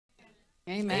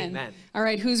Amen. Amen. All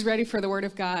right, who's ready for the word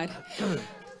of God?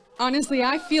 Honestly,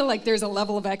 I feel like there's a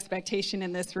level of expectation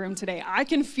in this room today. I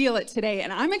can feel it today,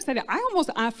 and I'm excited.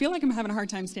 I feel like I'm having a hard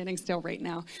time standing still right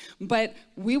now. But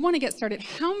we want to get started.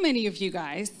 How many of you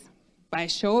guys, by a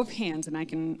show of hands,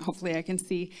 and hopefully I can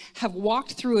see, have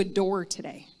walked through a door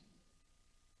today?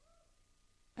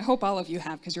 I hope all of you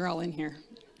have, because you're all in here.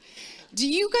 Do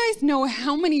you guys know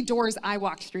how many doors I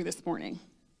walked through this morning?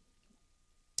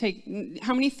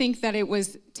 How many think that it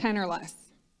was 10 or less?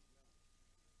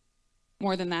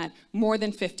 More than that, more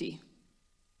than 50.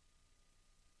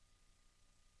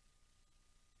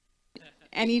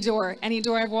 Any door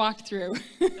I've walked through.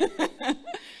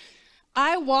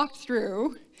 I walked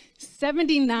through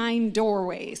 79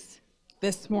 doorways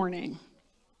this morning,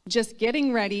 just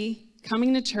getting ready,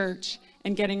 coming to church,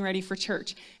 and getting ready for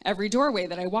church. Every doorway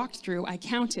that I walked through, I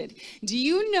counted. Do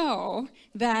you know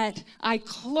that I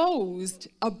closed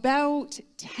about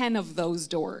 10 of those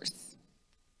doors?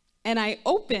 And I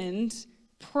opened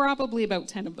probably about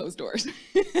 10 of those doors.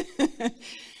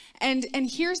 And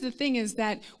here's the thing is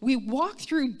that we walk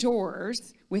through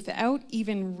doors without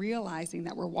even realizing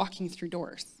that we're walking through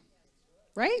doors,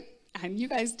 right? And you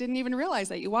guys didn't even realize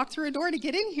that you walked through a door to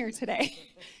get in here today.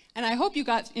 And I hope you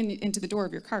got into the door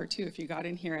of your car too, if you got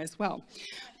in here as well.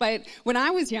 But when I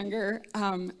was younger,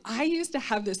 I used to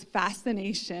have this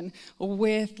fascination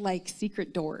with like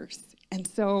secret doors. And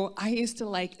so I used to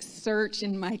like search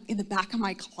in the back of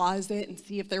my closet and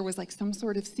see if there was like some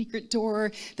sort of secret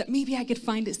door that maybe I could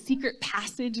find a secret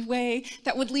passageway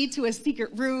that would lead to a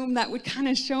secret room that would kind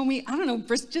of show me, I don't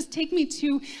know, just take me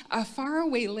to a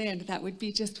faraway land that would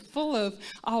be just full of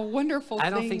wonderful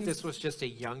things. I don't think this was just a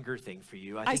younger thing for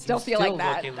you. I still feel like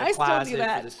that. I still do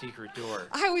that. For the secret door.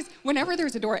 Whenever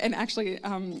there's a door, and actually,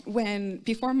 I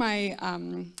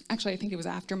think it was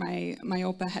after my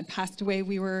Opa had passed away,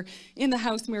 we were in the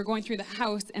house and we were going through the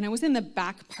house, and I was in the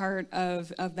back part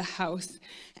of the house,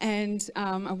 and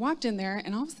I walked in there,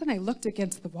 and all of a sudden I looked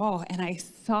against the wall and I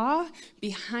saw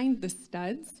behind the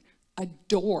studs a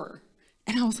door,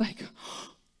 and I was like,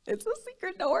 oh, it's a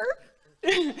secret door.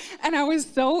 And I was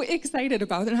so excited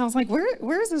about it, and I was like,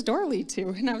 where does this door lead to?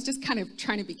 And I was just kind of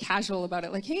trying to be casual about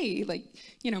it, like, hey, like,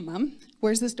 Mom,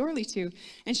 where's this door lead to?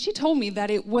 And she told me that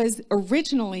it was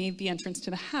originally the entrance to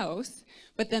the house,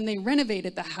 but then they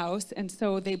renovated the house, and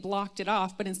so they blocked it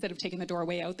off, but instead of taking the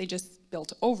doorway out, they just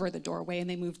built over the doorway, and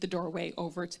they moved the doorway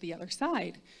over to the other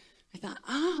side. I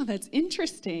thought, that's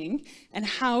interesting, and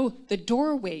how the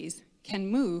doorways can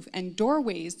move, and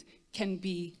doorways can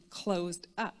be closed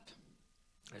up.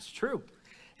 That's true.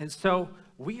 And so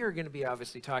we are going to be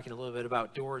obviously talking a little bit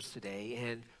about doors today.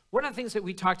 And one of the things that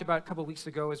we talked about a couple of weeks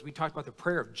ago is we talked about the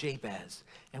prayer of Jabez.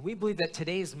 And we believe that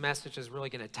today's message is really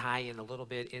going to tie in a little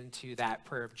bit into that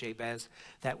prayer of Jabez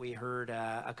that we heard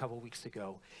a couple of weeks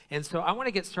ago. And so I want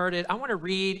to get started. I want to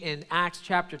read in Acts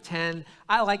chapter 10.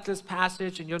 I like this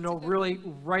passage, and you'll know really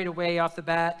right away off the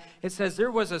bat. It says,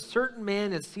 there was a certain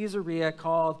man in Caesarea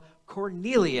called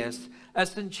Cornelius, a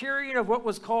centurion of what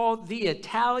was called the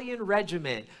Italian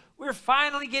regiment. We're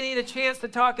finally getting a chance to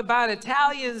talk about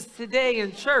Italians today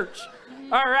in church.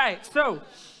 All right,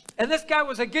 and this guy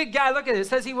was a good guy. Look at it. It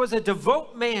says he was a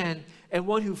devout man and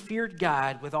one who feared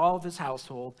God with all of his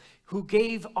household, who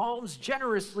gave alms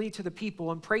generously to the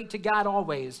people and prayed to God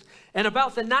always. And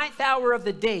about the 9th hour of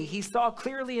the day, he saw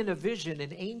clearly in a vision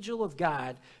an angel of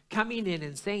God coming in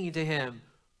and saying to him,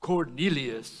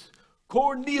 Cornelius,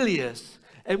 Cornelius.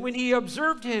 And when he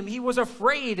observed him, he was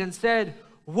afraid and said,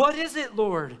 what is it,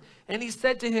 Lord? And he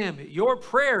said to him, your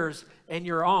prayers and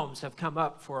your alms have come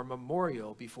up for a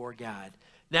memorial before God.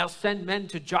 Now send men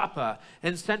to Joppa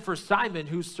and send for Simon,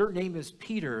 whose surname is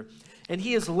Peter. And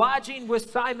he is lodging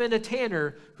with Simon a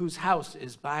tanner, whose house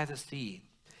is by the sea.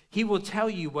 He will tell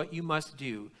you what you must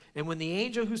do. And when the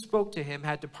angel who spoke to him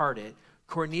had departed,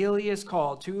 Cornelius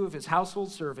called 2 of his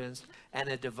household servants and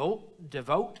a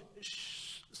devout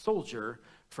soldier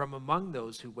from among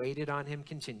those who waited on him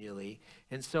continually.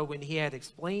 And so when he had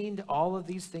explained all of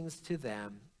these things to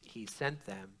them, he sent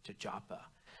them to Joppa.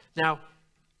 Now,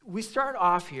 we start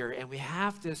off here and we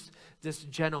have this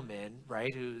gentleman,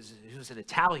 right, who's an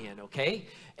Italian, okay?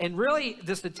 And really,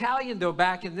 this Italian, though,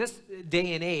 back in this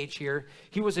day and age here,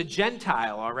 he was a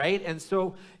Gentile, all right? And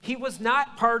so he was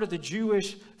not part of the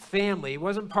Jewish family. He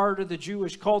wasn't part of the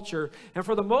Jewish culture. And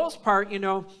for the most part,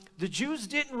 the Jews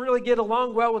didn't really get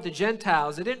along well with the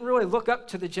Gentiles. They didn't really look up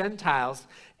to the Gentiles.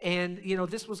 And,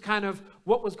 this was kind of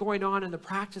what was going on in the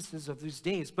practices of these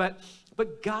days. But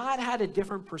God had a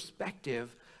different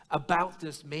perspective about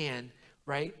this man,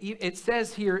 right? It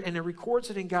says here, and it records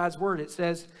it in God's word, it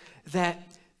says that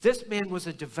This man was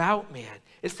a devout man.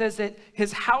 It says that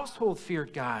his household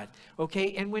feared God,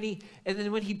 okay? And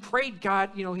then when he prayed,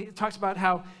 God, he talks about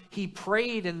how he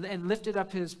prayed and lifted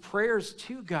up his prayers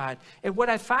to God. And what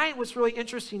I find what's really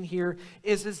interesting here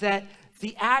is that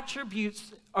the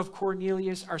attributes of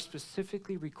Cornelius are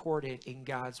specifically recorded in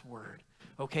God's word.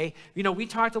 Okay, we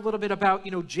talked a little bit about,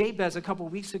 Jabez a couple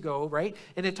weeks ago, right?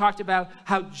 And it talked about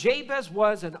how Jabez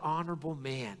was an honorable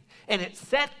man. And it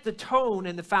set the tone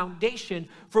and the foundation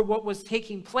for what was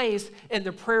taking place in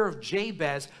the prayer of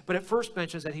Jabez. But it first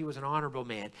mentions that he was an honorable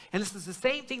man. And this is the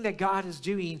same thing that God is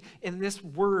doing in this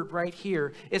word right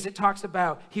here, is it talks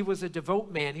about he was a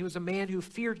devout man. He was a man who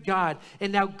feared God.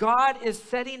 And now God is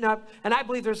setting up, and I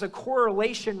believe there's a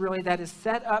correlation really that is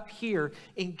set up here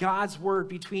in God's word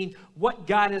between what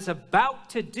God is about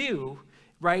to do,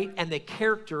 right, and the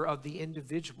character of the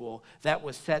individual that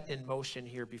was set in motion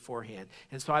here beforehand.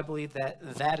 And so I believe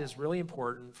that is really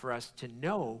important for us to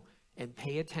know and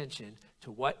pay attention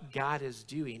to what God is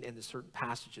doing in the certain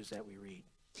passages that we read.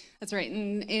 That's right.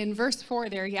 In verse 4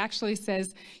 there, he actually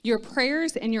says, your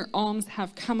prayers and your alms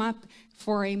have come up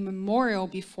for a memorial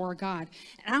before God.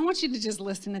 And I want you to just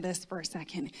listen to this for a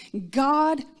second.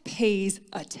 God pays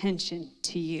attention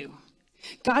to you.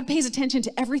 God pays attention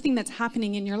to everything that's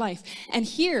happening in your life. And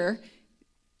here,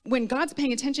 when God's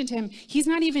paying attention to him, he's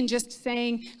not even just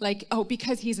saying like, oh,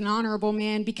 because he's an honorable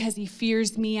man, because he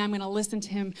fears me, I'm going to listen to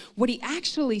him. What he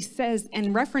actually says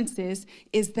and references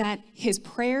is that his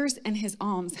prayers and his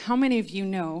alms. How many of you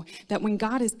know that when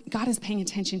God is paying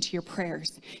attention to your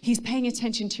prayers, he's paying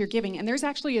attention to your giving? And there's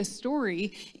actually a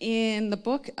story in the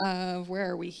book of,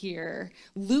 where are we here?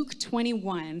 Luke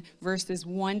 21, verses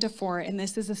 1-4. And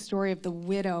this is a story of the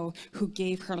widow who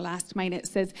gave her last mite. It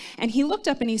says, and he looked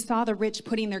up and he saw the rich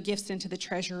putting their gifts into the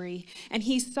treasury. And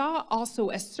he saw also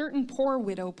a certain poor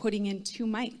widow putting in 2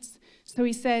 mites. So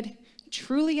he said,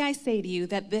 truly I say to you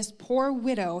that this poor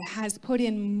widow has put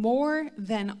in more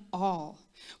than all.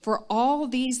 For all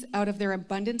these out of their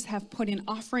abundance have put in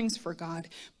offerings for God,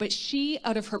 but she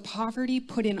out of her poverty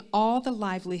put in all the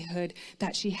livelihood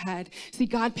that she had. See,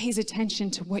 God pays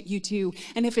attention to what you do.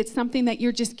 And if it's something that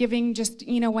you're just giving, just,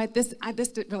 you know what, this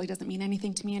really doesn't mean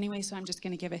anything to me anyway, so I'm just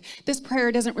going to give it. This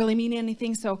prayer doesn't really mean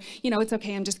anything, so, it's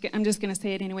okay. I'm just going to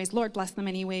say it anyways. Lord, bless them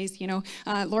anyways,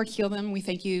 Lord, heal them. We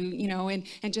thank you,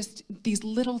 and just these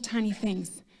little tiny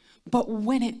things. But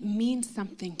when it means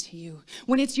something to you,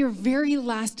 when it's your very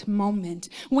last moment,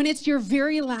 when it's your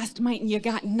very last mite and you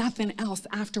got nothing else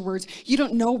afterwards, you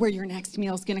don't know where your next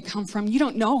meal is going to come from. You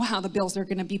don't know how the bills are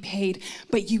going to be paid,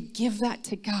 but you give that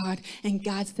to God, and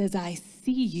God says, I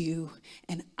see you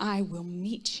and I will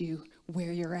meet you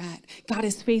where you're at. God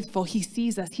is faithful. He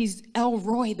sees us. He's El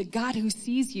Roy, the God who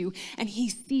sees you, and he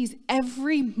sees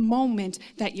every moment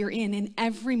that you're in and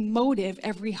every motive,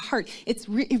 every heart. It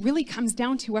really comes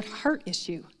down to a heart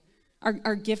issue.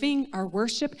 Our giving, our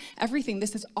worship, everything.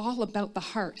 This is all about the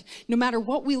heart. No matter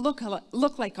what we look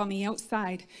like on the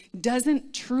outside,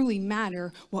 doesn't truly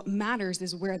matter. What matters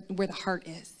is where the heart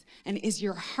is. And is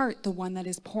your heart the one that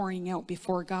is pouring out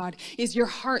before God? Is your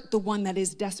heart the one that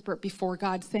is desperate before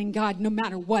God, saying, God, no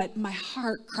matter what, my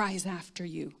heart cries after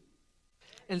you?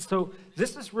 And so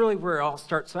this is really where it all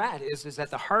starts at, is at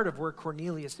the heart of where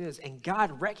Cornelius is. And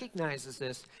God recognizes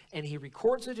this, and he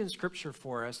records it in Scripture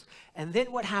for us. And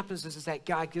then what happens is that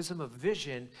God gives him a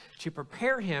vision to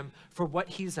prepare him for what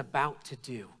he's about to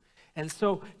do. And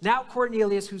so now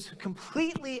Cornelius, who's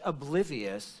completely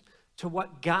oblivious to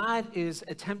what God is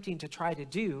attempting to try to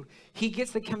do, he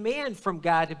gets a command from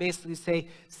God to basically say,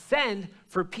 send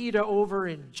for Peter over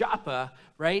in Joppa,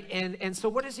 right? And so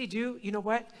what does he do? You know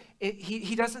what?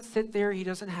 He doesn't sit there. He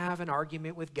doesn't have an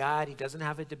argument with God. He doesn't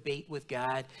have a debate with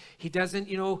God. He doesn't,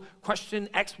 question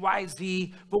X, Y,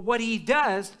 Z. But what he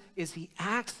does is he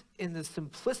acts in the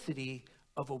simplicity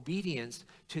of obedience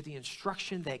to the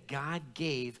instruction that God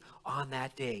gave on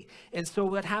that day. And so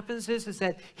what happens is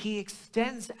that he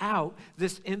extends out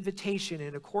this invitation,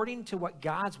 and according to what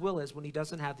God's will is, when he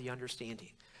doesn't have the understanding.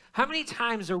 How many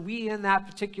times are we in that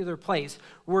particular place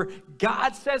where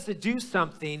God says to do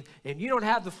something and you don't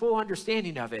have the full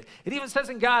understanding of it? It even says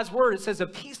in God's word, it says a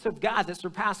peace of God that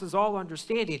surpasses all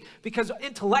understanding, because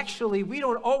intellectually we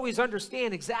don't always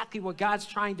understand exactly what God's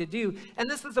trying to do. And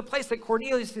this is the place that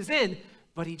Cornelius is in,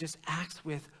 but he just acts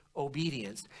with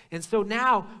obedience. And so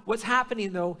now what's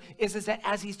happening though is that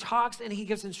as he talks and he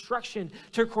gives instruction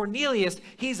to Cornelius,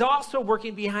 he's also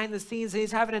working behind the scenes, and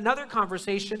he's having another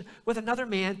conversation with another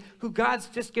man who God's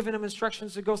just given him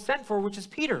instructions to go send for, which is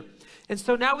Peter. And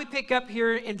so now we pick up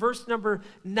here in verse number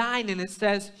 9, and it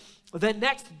says, the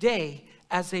next day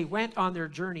as they went on their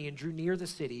journey and drew near the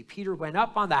city, Peter went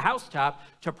up on the housetop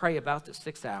to pray about the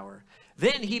 6th hour.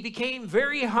 Then he became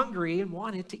very hungry and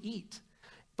wanted to eat.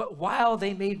 But while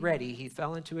they made ready, he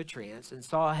fell into a trance and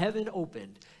saw heaven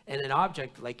opened and an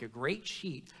object like a great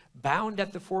sheet bound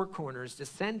at the 4 corners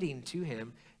descending to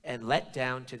him and let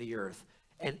down to the earth.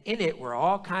 And in it were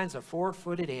all kinds of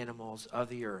 4-footed animals of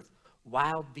the earth,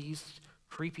 wild beasts,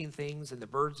 creeping things, and the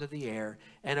birds of the air.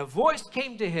 And a voice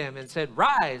came to him and said,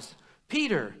 "Rise,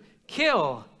 Peter,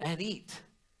 kill and eat."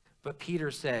 But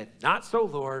Peter said, "Not so,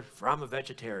 Lord, for I'm a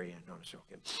vegetarian." No, I'm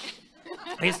joking.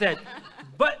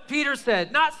 But Peter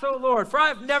said, "Not so, Lord, for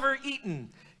I've never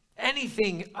eaten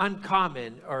anything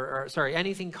uncommon,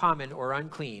 anything common or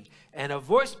unclean." And a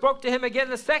voice spoke to him again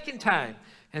the 2nd time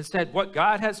and said, "What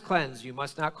God has cleansed, you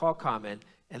must not call common."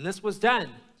 And this was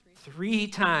done 3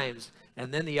 times.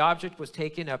 And then the object was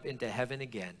taken up into heaven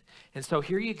again. And so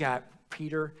here you got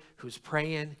Peter, who's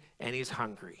praying and he's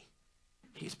hungry.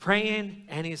 He's praying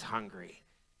and he's hungry.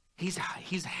 He's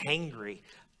hangry.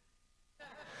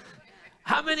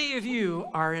 How many of you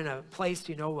are in a place,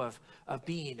 of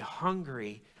being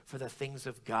hungry for the things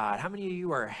of God? How many of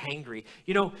you are hangry?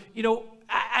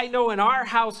 I know in our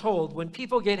household, when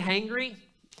people get hangry,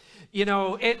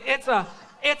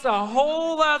 it's a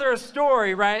whole other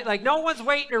story, right? Like, no one's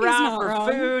waiting around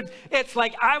for food. It's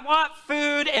like, I want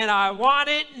food and I want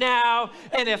it now.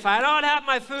 And if I don't have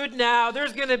my food now,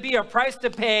 there's going to be a price to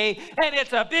pay. And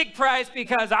it's a big price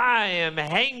because I am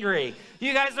hangry.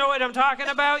 You guys know what I'm talking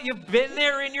about? You've been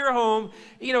there in your home.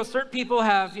 Certain people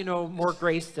have, more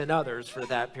grace than others for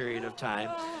that period of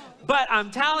time. But I'm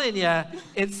telling you,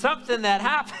 it's something that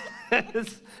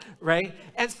happens, right?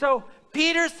 And so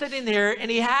Peter's sitting there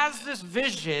and he has this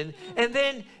vision. And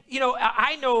then,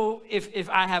 I know if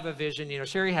I have a vision,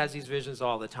 Sherry has these visions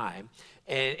all the time.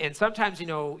 And sometimes,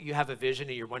 you have a vision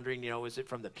and you're wondering, is it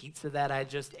from the pizza that I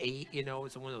just ate? Is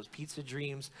it one of those pizza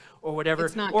dreams or whatever?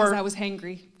 It's not because I was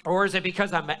hangry. Or is it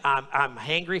because I'm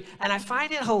hangry? And I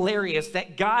find it hilarious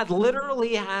that God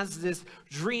literally has this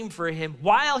dream for him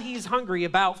while he's hungry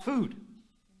about food.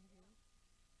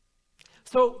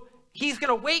 So he's going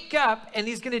to wake up and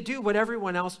he's going to do what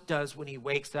everyone else does when he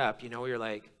wakes up. You're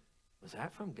like, was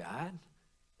that from God?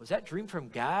 Was that dream from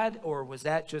God? Or was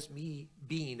that just me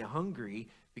being hungry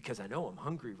because I know I'm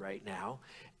hungry right now?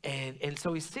 And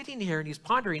so he's sitting here and he's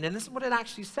pondering. And this is what it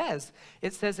actually says.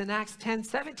 It says in Acts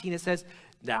 10:17, it says,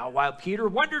 "Now while Peter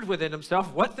wondered within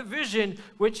himself what the vision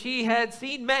which he had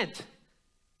seen meant."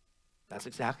 That's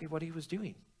exactly what he was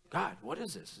doing. God, what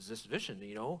is this? Is this vision,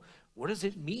 What does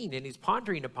it mean? And he's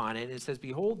pondering upon it. And it says,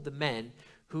 "Behold, the men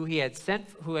who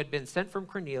had been sent from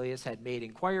Cornelius had made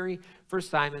inquiry for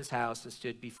Simon's house and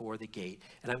stood before the gate."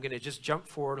 And I'm going to just jump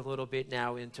forward a little bit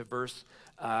now into verse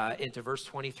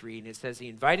 23. And it says, "He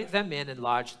invited them in and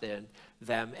lodged them.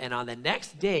 And on the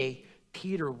next day,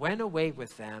 Peter went away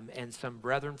with them, and some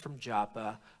brethren from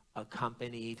Joppa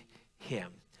accompanied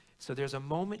him." So there's a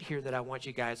moment here that I want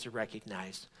you guys to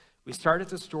recognize. We started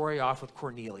the story off with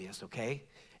Cornelius, okay?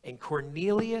 And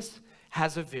Cornelius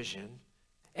has a vision,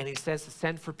 and he says to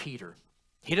send for Peter.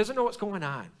 He doesn't know what's going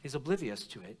on. He's oblivious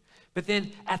to it. But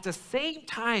then at the same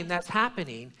time that's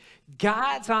happening,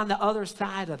 God's on the other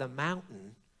side of the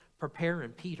mountain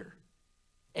preparing Peter.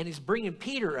 And he's bringing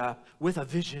Peter up with a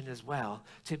vision as well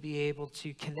to be able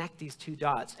to connect these 2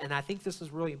 dots. And I think this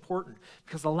is really important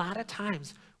because a lot of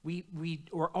times we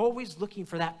are always looking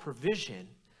for that provision,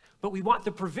 but we want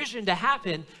the provision to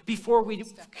happen before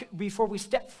we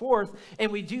step forth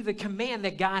and we do the command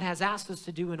that God has asked us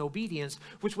to do in obedience,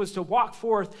 which was to walk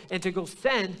forth and to go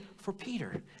send for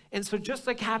Peter. And so just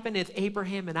like happened with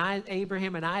Abraham and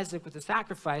Isaac with the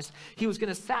sacrifice, he was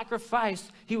going to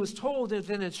sacrifice. He was told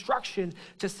with an instruction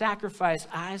to sacrifice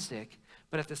Isaac.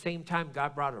 But at the same time,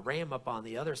 God brought a ram up on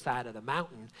the other side of the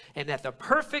mountain. And at the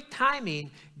perfect timing,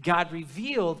 God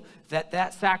revealed that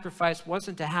that sacrifice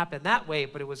wasn't to happen that way,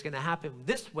 but it was going to happen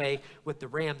this way with the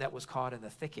ram that was caught in the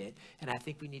thicket. And I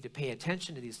think we need to pay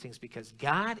attention to these things because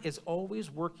God is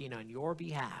always working on your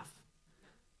behalf,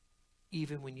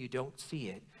 even when you don't see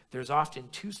it. There's often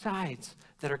 2 sides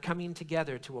that are coming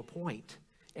together to a point.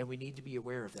 And we need to be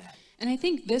aware of that. And I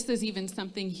think this is even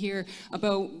something here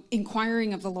about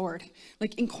inquiring of the Lord.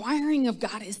 Like inquiring of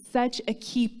God is such a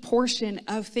key portion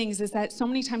of things, is that so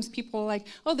many times people are like,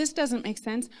 oh, this doesn't make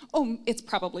sense. Oh, it's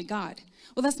probably God.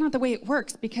 Well, that's not the way it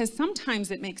works, because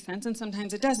sometimes it makes sense and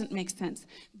sometimes it doesn't make sense.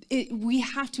 We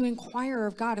have to inquire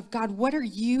of God, what are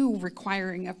you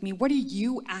requiring of me? What are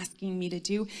you asking me to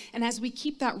do? And as we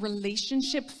keep that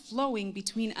relationship flowing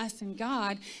between us and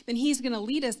God, then he's going to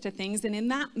lead us to things. And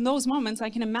in those moments, I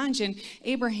can imagine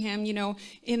Abraham,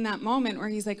 in that moment where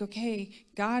he's like, okay,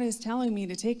 God is telling me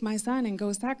to take my son and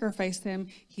go sacrifice him.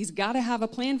 He's got to have a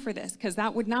plan for this, because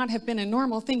that would not have been a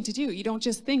normal thing to do. You don't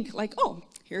just think like, oh,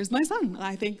 here's my son.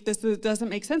 I think doesn't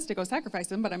make sense to go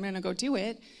sacrifice him, but I'm going to go do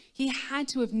it. He had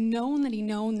to have known that he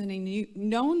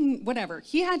known whatever.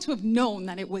 He had to have known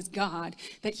that it was God,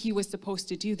 that he was supposed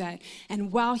to do that.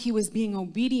 And while he was being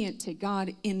obedient to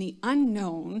God in the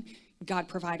unknown, God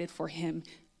provided for him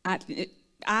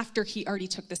after he already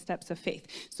took the steps of faith.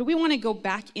 So we want to go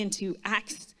back into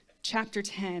Acts chapter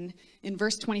 10 in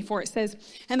verse 24. It says,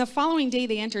 and the following day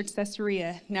they entered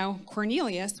Caesarea. Now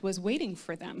Cornelius was waiting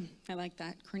for them. I like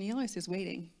that. Cornelius is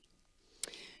waiting.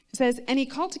 It says, and he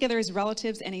called together his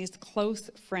relatives and his close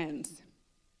friends.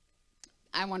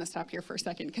 I want to stop here for a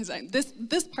second, because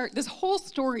this whole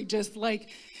story just like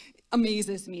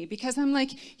amazes me, because I'm like,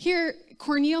 here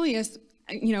Cornelius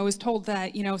is told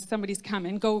that, somebody's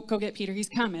coming, go get Peter, he's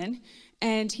coming.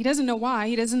 And he doesn't know why,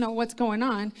 he doesn't know what's going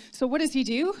on. So what does he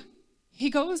do? He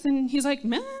goes and he's like,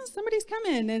 man, somebody's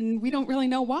coming, and we don't really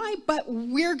know why, but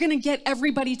we're going to get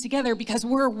everybody together because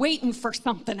we're waiting for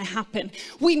something to happen.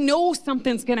 We know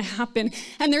something's going to happen,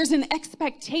 and there's an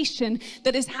expectation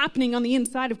that is happening on the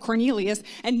inside of Cornelius,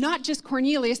 and not just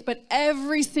Cornelius, but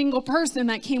every single person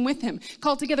that came with him.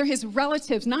 Called together his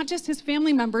relatives, not just his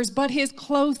family members, but his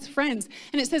close friends.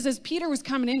 And it says, as Peter was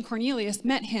coming in, Cornelius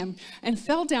met him and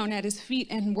fell down at his feet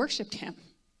and worshiped him.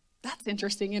 That's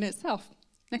interesting in itself.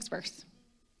 Next verse.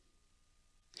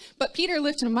 But Peter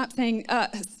lifted him up, saying,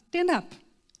 stand up,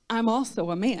 I'm also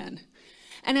a man.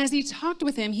 And as he talked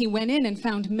with him, he went in and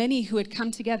found many who had come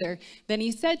together. Then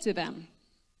he said to them,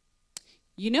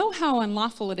 you know how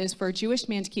unlawful it is for a Jewish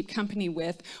man to keep company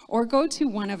with or go to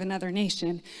one of another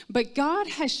nation. But God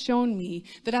has shown me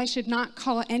that I should not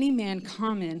call any man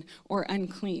common or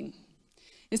unclean.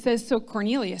 It says, so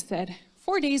Cornelius said,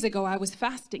 4 days ago, I was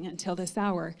fasting until this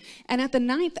hour, and at the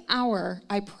 9th hour,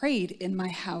 I prayed in my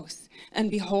house. And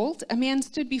behold, a man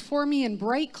stood before me in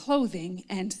bright clothing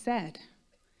and said,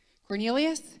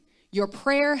 Cornelius, your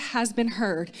prayer has been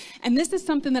heard. And this is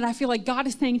something that I feel like God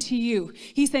is saying to you.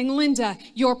 He's saying, Linda,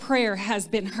 your prayer has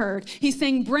been heard. He's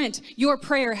saying, Brent, your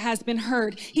prayer has been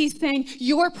heard. He's saying,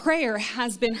 your prayer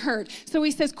has been heard. So he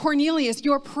says, Cornelius,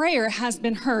 your prayer has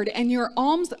been heard, and your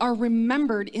alms are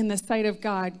remembered in the sight of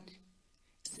God.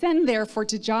 Send therefore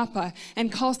to Joppa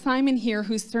and call Simon here,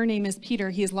 whose surname is Peter.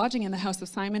 He is lodging in the house of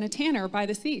Simon, a tanner by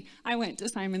the sea. I went to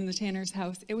Simon the tanner's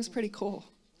house. It was pretty cool.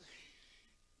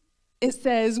 It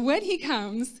says, when he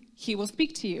comes, he will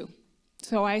speak to you.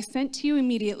 So I sent to you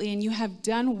immediately, and you have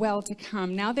done well to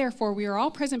come. Now, therefore, we are all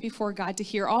present before God to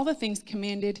hear all the things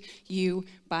commanded you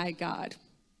by God.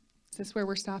 Is this where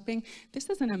we're stopping? This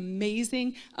is an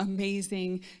amazing,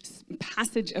 amazing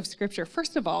passage of Scripture.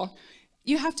 First of all,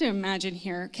 you have to imagine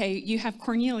here, okay, you have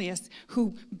Cornelius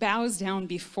who bows down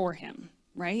before him,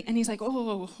 right? And he's like,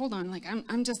 oh, hold on, like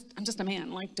I'm just a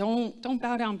man. Like, don't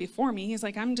bow down before me. He's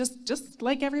like, I'm just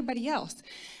like everybody else.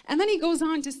 And then he goes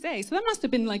on to say, so that must have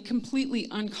been like completely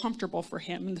uncomfortable for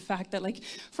him. And the fact that, like,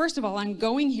 first of all, I'm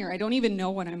going here. I don't even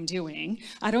know what I'm doing.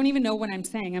 I don't even know what I'm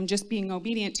saying. I'm just being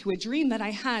obedient to a dream that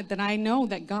I had that I know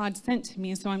that God sent to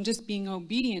me. So I'm just being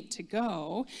obedient to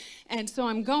go. And so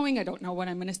I'm going. I don't know what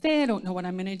I'm going to say. I don't know what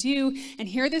I'm going to do. And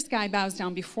here this guy bows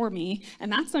down before me.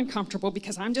 And that's uncomfortable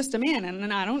because I'm just a man.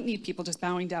 And I don't need people just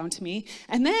bowing down to me.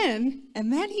 And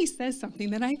then he says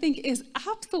something that I think is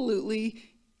absolutely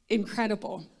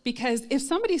incredible, because if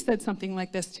somebody said something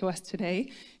like this to us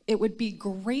today, it would be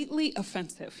greatly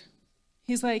offensive.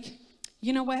 He's like,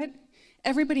 you know what?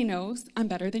 Everybody knows I'm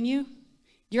better than you.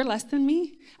 You're less than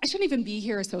me. I shouldn't even be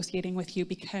here associating with you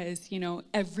because,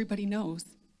 everybody knows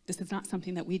this is not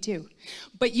something that we do.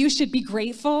 But you should be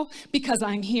grateful because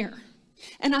I'm here.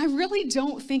 And I really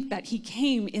don't think that he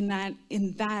came in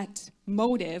that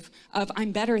motive of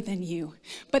I'm better than you.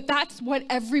 But that's what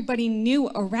everybody knew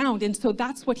around. And so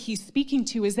that's what he's speaking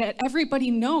to, is that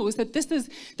everybody knows that this is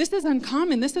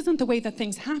uncommon. This isn't the way that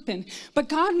things happen. But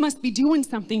God must be doing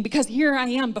something, because here I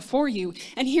am before you.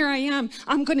 And here I am.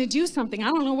 I'm going to do something. I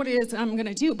don't know what it is I'm going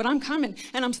to do, but I'm coming.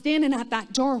 And I'm standing at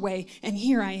that doorway. And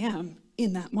here I am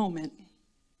in that moment.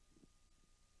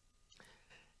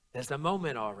 There's a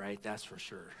moment, all right, that's for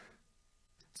sure.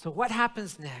 So what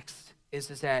happens next is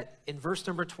that in verse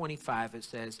number 25, it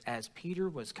says, as Peter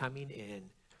was coming in,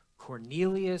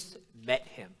 Cornelius met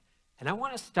him And I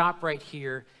want to stop right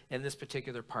here in this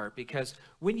particular part, because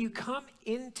when you come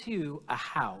into a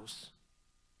house,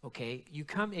 okay, you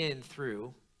come in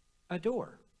through a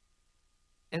door.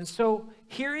 And so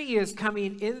here he is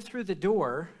coming in through the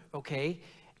door, okay,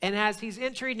 and as he's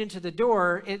entering into the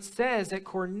door, it says that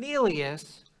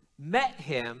Cornelius met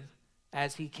him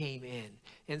as he came in.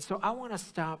 And so I want to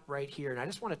stop right here, and I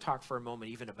just want to talk for a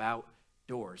moment even about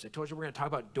doors. I told you we're going to talk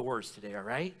about doors today, all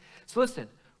right? So listen,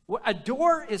 a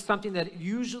door is something that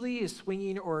usually is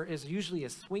swinging or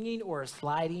a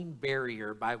sliding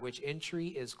barrier by which entry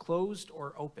is closed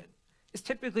or open. It's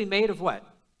typically made of what?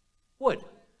 Wood.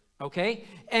 Okay,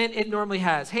 and it normally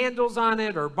has handles on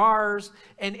it or bars.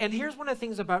 And here's one of the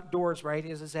things about doors, right,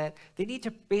 is that they need to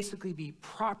basically be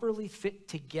properly fit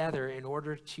together in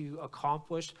order to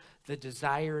accomplish the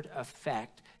desired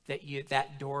effect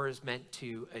that door is meant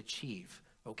to achieve.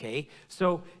 Okay,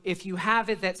 so if you have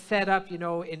it that's set up,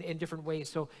 in different ways,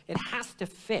 so it has to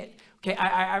fit. Okay,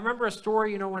 I remember a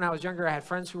story, when I was younger, I had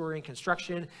friends who were in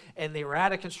construction, and they were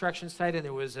at a construction site, and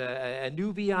there was a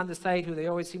newbie on the site who they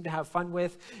always seemed to have fun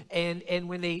with, and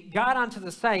when they got onto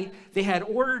the site, they had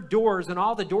ordered doors, and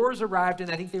all the doors arrived, and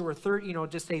I think they were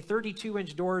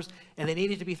 32-inch doors, and they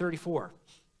needed to be 34.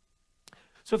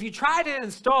 So if you try to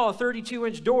install a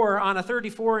 32-inch door on a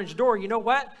 34-inch door, you know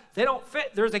what? They don't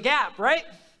fit. There's a gap, right?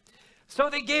 So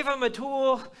they gave them a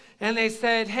tool, and they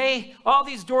said, hey, all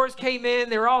these doors came in.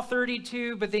 They're all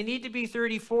 32, but they need to be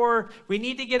 34. We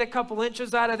need to get a couple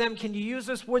inches out of them. Can you use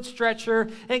this wood stretcher?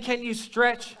 And can you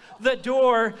stretch the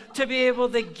door to be able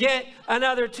to get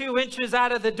another 2 inches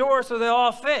out of the door so they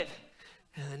all fit?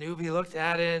 And the newbie looked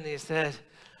at it, and he said,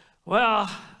 well,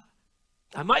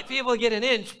 I might be able to get an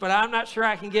inch, but I'm not sure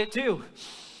I can get 2.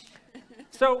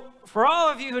 So for all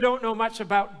of you who don't know much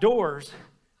about doors,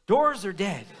 doors are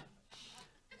dead.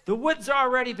 The wood's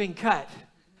already been cut.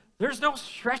 There's no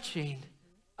stretching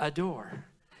a door.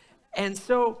 And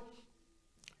so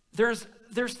there's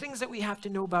things that we have to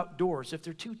know about doors. If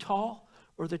they're too tall,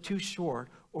 or they're too short,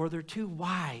 or they're too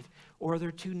wide, or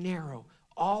they're too narrow,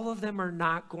 all of them are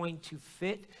not going to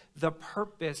fit the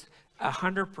purpose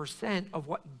 100% of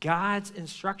what God's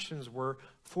instructions were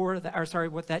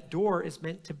what that door is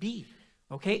meant to be.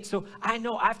 Okay, so I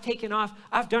know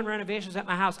I've done renovations at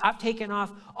my house. I've taken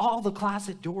off all the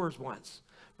closet doors once,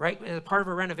 right, as part of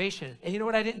a renovation. And you know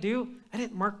what I didn't do? I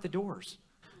didn't mark the doors,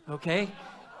 okay?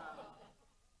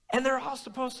 And they're all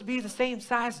supposed to be the same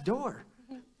size door.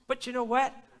 But you know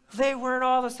what? They weren't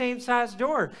all the same size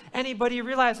door. Anybody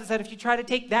realizes that if you try to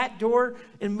take that door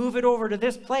and move it over to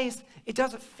this place, it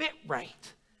doesn't fit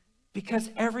right, because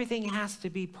everything has to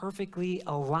be perfectly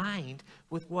aligned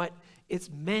with what it's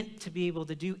meant to be able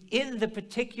to do in the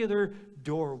particular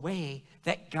doorway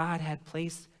that God had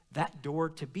placed that door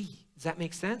to be. Does that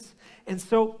make sense? And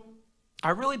so I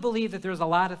really believe that there's a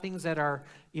lot of things that are,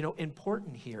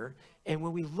 important here. And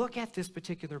when we look at this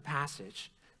particular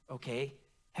passage, okay,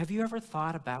 have you ever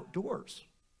thought about doors?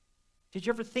 Did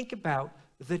you ever think about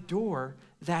the door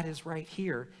that is right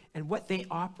here and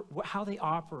how they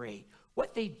operate,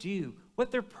 what they do,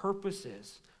 what their purpose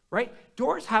is, right?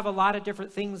 Doors have a lot of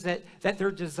different things that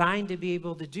they're designed to be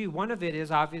able to do. One of it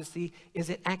is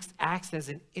it acts as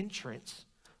an entrance,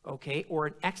 okay, or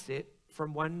an exit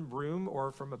from one room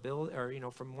or from a build,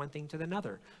 or from one thing to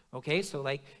another. Okay, so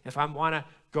like if I want to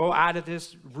go out of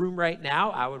this room right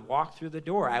now, I would walk through the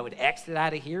door. I would exit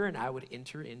out of here, and I would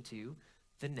enter into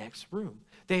the next room.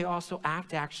 They also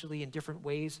act actually in different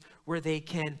ways where they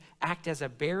can act as a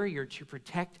barrier to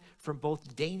protect from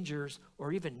both dangers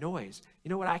or even noise. You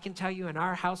know what I can tell you in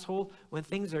our household, when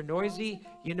things are noisy,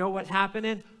 you know what's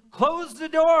happening? Close the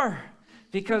door,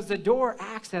 because the door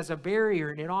acts as a barrier,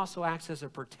 and it also acts as a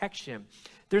protection.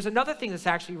 There's another thing that's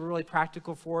actually really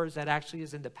practical for us that actually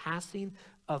is in the passing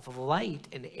of light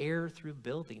and air through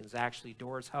buildings. Actually,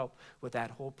 doors help with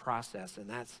that whole process,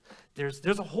 and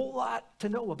there's a whole lot to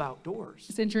know about doors.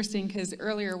 It's interesting because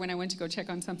earlier when I went to go check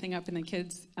on something up in the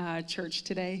kids' church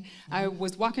today, I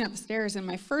was walking up the stairs, and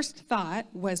my first thought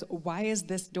was, why is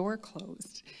this door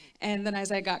closed? And then as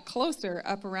I got closer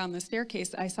up around the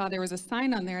staircase, I saw there was a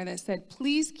sign on there that said,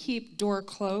 please keep door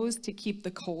closed to keep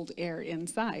the cold air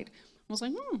inside. I was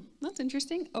like, that's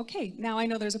interesting. Okay, now I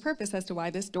know there's a purpose as to why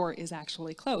this door is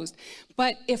actually closed.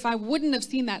 But if I wouldn't have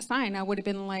seen that sign, I would have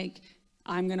been like,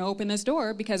 I'm going to open this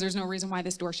door because there's no reason why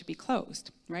this door should be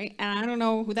closed, right? And I don't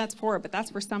know who that's for, but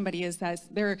that's for somebody. Is that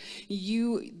there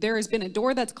has been a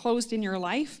door that's closed in your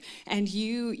life, and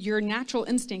your natural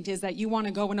instinct is that you want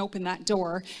to go and open that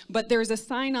door, but there's a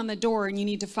sign on the door, and you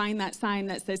need to find that sign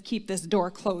that says keep this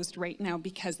door closed right now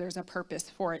because there's a purpose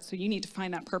for it. So you need to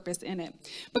find that purpose in it.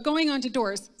 But going on to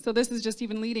doors, so this is just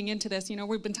even leading into this.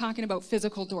 We've been talking about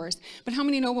physical doors, but how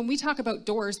many know when we talk about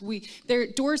doors,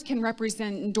 doors can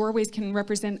represent, and doorways can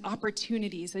represent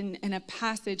opportunities and a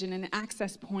passage and an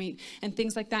access point and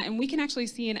things like that. And we can actually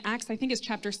see in Acts, I think it's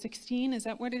chapter 16, is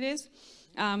that what it is?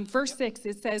 Verse 6,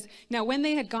 it says, now when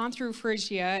they had gone through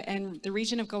Phrygia and the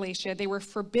region of Galatia, they were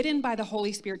forbidden by the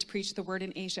Holy Spirit to preach the word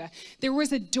in Asia. There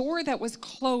was a door that was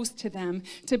closed to them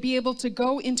to be able to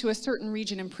go into a certain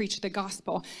region and preach the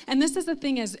gospel. And this is the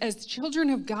thing as children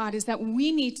of God, is that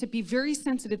we need to be very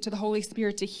sensitive to the Holy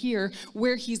Spirit to hear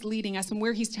where he's leading us and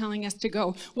where he's telling us to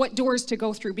go, what doors to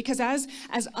go through. Because as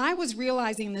I was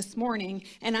realizing this morning,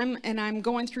 and I'm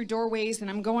going through doorways, and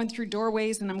I'm going through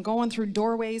doorways, and I'm going through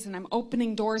doorways, and I'm opening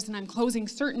doors, and I'm closing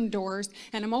certain doors,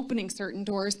 and I'm opening certain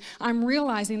doors, I'm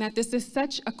realizing that this is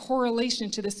such a correlation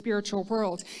to the spiritual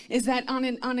world, is that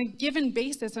on a given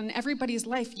basis in everybody's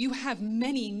life, you have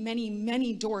many, many,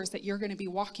 many doors that you're going to be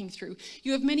walking through.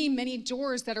 You have many, many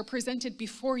doors that are presented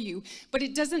before you, but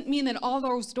it doesn't mean that all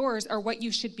those doors are what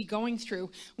you should be going through.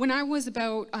 When I was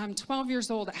about 12 years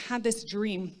old, I had this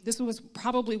dream. This was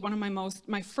probably one of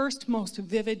my first most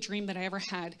vivid dream that I ever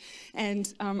had.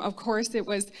 And of course it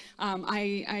was,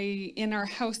 in our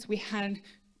house, we had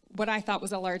what I thought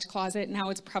was a large closet. Now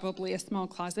it's probably a small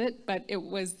closet, but it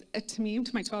was, to me,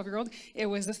 to my 12-year-old, it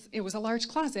was a large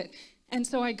closet. And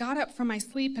so I got up from my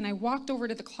sleep and I walked over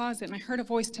to the closet, and I heard a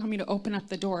voice tell me to open up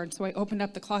the door. And so I opened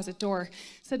up the closet door.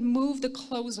 It said, move the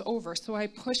clothes over. So I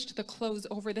pushed the clothes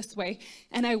over this way,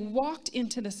 and I walked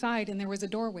into the side, and there was a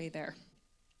doorway there.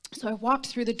 So I walked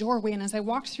through the doorway, and as I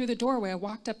walked through the doorway, I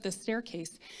walked up the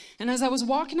staircase. And as I was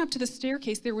walking up to the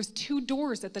staircase, there was 2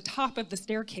 doors at the top of the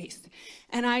staircase.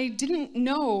 And I didn't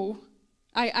know,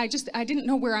 I didn't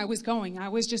know where I was going. I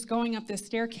was just going up this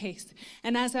staircase.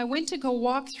 And as I went to go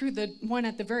walk through the one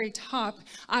at the very top,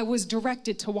 I was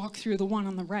directed to walk through the one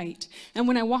on the right. And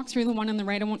when I walked through the one on the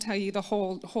right, I won't tell you the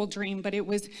whole dream, but it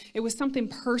was something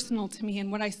personal to me.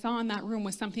 And what I saw in that room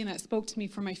was something that spoke to me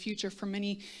for my future for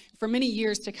many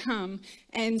years to come.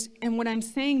 And what I'm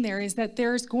saying there is that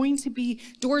there's going to be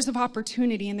doors of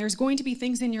opportunity, and there's going to be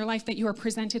things in your life that you are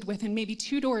presented with, and maybe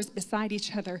 2 doors beside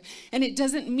each other. And it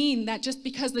doesn't mean that just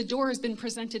because the door has been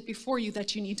presented before you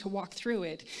that you need to walk through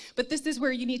it. But this is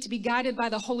where you need to be guided by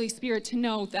the Holy Spirit to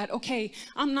know that, okay,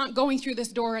 I'm not going through this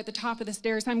door at the top of the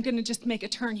stairs. I'm going to just make a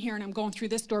turn here, and I'm going through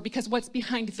this door, because what's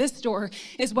behind this door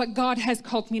is what God has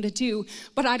called me to do.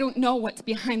 But I don't know what's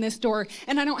behind this door,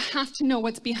 and I don't have to know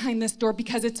what's behind this door,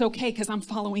 because it's okay, because I'm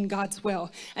following God's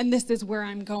will, and this is where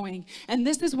I'm going. And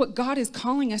this is what God is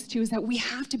calling us to, is that we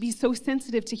have to be so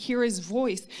sensitive to hear his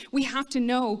voice. We have to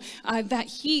know that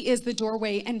he is the doorway.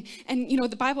 And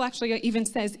the Bible actually even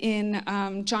says in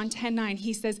John 10:9,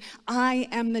 he says, I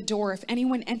am the door. If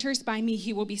anyone enters by me,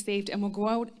 he will be saved and will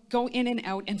go in and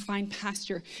out and find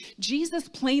pasture. Jesus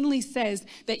plainly says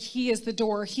that he is the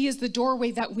door. He is the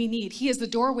doorway that we need. He is the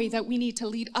doorway that we need to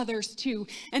lead others to.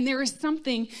 And there is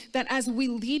something that as we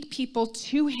lead people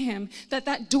to him,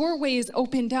 that doorway is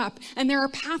opened up, and there are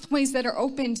pathways that are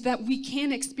opened that we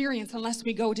can't experience unless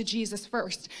we go to Jesus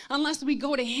first. Unless we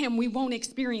go to him, we won't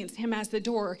experience him as the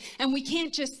door. And we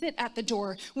can't just sit at the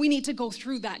door. We need to go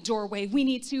through that doorway. We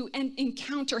need to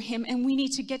encounter him, and we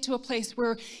need to get to a place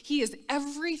where he is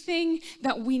everything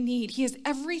that we need. He is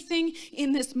everything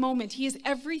in this moment. He is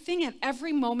everything at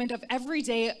every moment of every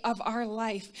day of our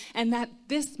life. And that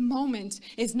this moment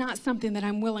is not something that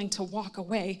I'm willing to walk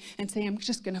away and say, I'm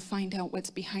just going to find out what's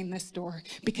behind this door,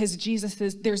 because Jesus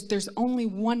is, there's only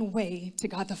one way to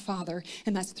God the Father,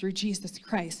 and that's through Jesus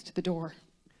Christ, the door.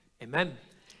 Amen.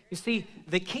 You see,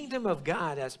 the kingdom of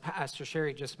God, as Pastor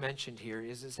Sherry just mentioned here,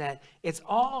 is that it's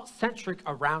all centric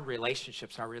around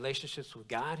relationships. Our relationships with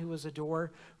God, who is a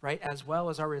door, right, as well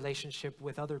as our relationship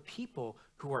with other people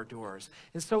who are doors.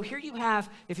 And so here you have,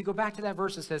 if you go back to that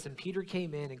verse, it says, and Peter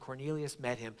came in and Cornelius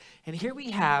met him. And here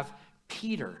we have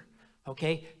Peter,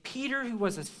 okay? Peter, who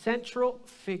was a central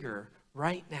figure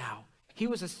right now. He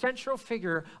was a central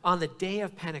figure on the day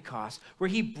of Pentecost, where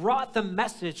he brought the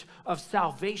message of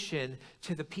salvation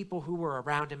to the people who were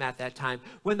around him at that time.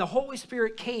 When the Holy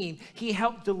Spirit came, he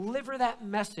helped deliver that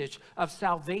message of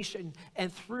salvation,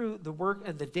 and through the work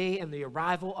and the day and the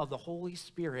arrival of the Holy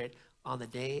Spirit on the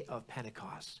day of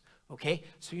Pentecost. Okay,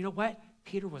 so you know what?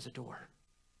 Peter was a door.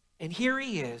 And here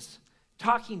he is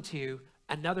talking to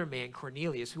another man,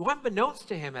 Cornelius, who unbeknownst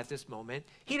to him at this moment,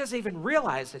 he doesn't even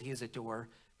realize that he's a door,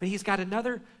 but he's got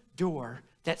another door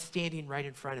that's standing right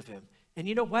in front of him. And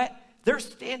you know what? They're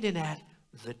standing at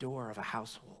the door of a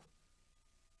household.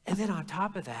 And then on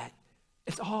top of that,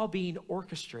 it's all being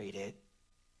orchestrated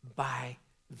by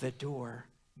the door,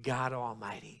 God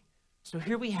Almighty. So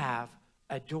here we have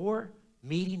a door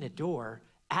meeting a door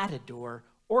at a door,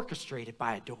 orchestrated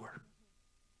by a door.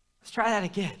 Let's try that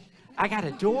again. I got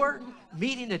a door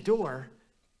meeting a door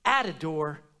at a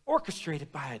door,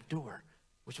 orchestrated by a door,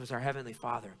 which was our Heavenly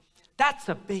Father. That's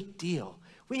a big deal.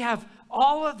 We have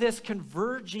all of this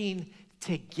converging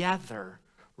together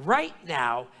right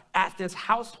now at this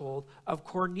household of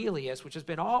Cornelius, which has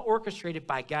been all orchestrated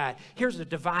by God. Here's a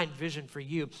divine vision for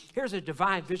you. Here's a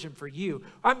divine vision for you.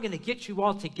 I'm going to get you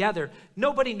all together.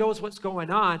 Nobody knows what's going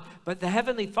on, but the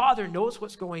Heavenly Father knows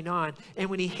what's going on. And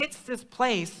when he hits this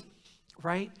place,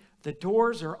 right, the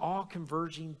doors are all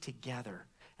converging together.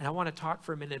 And I want to talk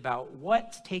for a minute about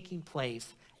what's taking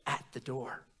place at the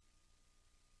door.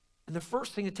 And the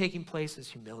first thing that's taking place is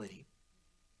humility.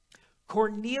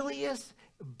 Cornelius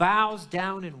bows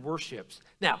down and worships.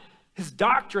 Now, his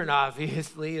doctrine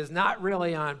obviously is not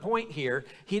really on point here.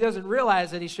 He doesn't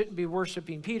realize that he shouldn't be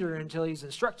worshiping Peter until he's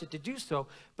instructed to do so,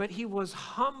 but he was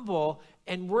humble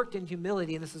and worked in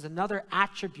humility, and this is another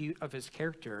attribute of his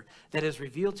character that is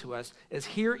revealed to us, as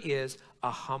here is a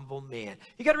humble man.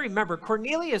 You got to remember,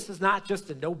 Cornelius is not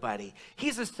just a nobody.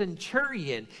 He's a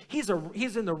centurion. He's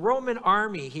in the Roman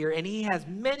army here, and he has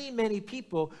many, many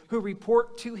people who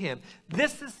report to him.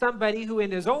 This is somebody who in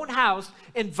his own house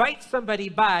invites somebody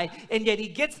by, and yet he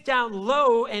gets down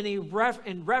low and in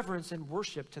reverence and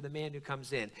worship to the man who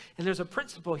comes in. And there's a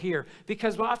principle here,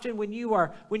 because often when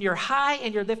you're high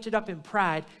and you're lifted up in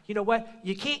pride, you know what?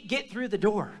 You can't get through the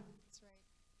door.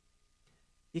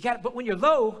 But when you're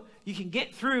low, you can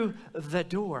get through the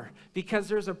door, because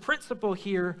there's a principle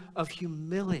here of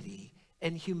humility.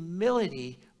 And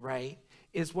humility, right,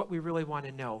 is what we really want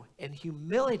to know. And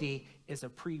humility is a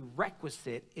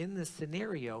prerequisite in this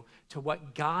scenario to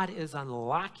what God is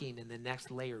unlocking in the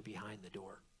next layer behind the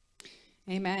door.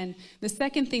 Amen. The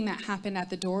second thing that happened at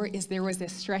the door is there was a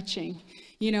stretching.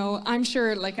 You know, I'm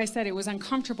sure, like I said, it was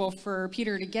uncomfortable for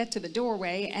Peter to get to the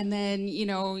doorway. And then, you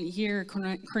know, here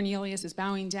Cornelius is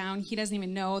bowing down. He doesn't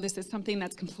even know this is something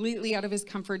that's completely out of his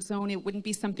comfort zone. It wouldn't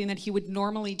be something that he would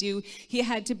normally do. He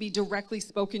had to be directly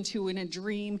spoken to in a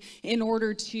dream in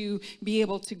order to be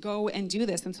able to go and do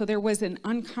this. And so there was an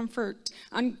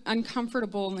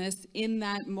uncomfortableness in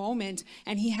that moment,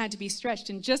 and he had to be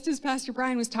stretched. And just as Pastor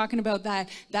Brian was talking about that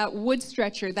wood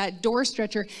stretcher, that door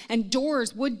stretcher, and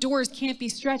wood doors can't be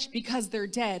stretched because they're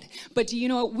dead. But do you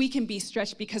know what? We can be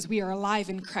stretched because we are alive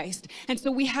in Christ. And so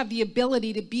we have the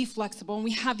ability to be flexible, and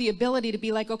we have the ability to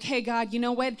be like, okay, God, you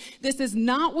know what? This is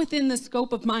not within the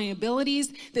scope of my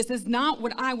abilities. This is not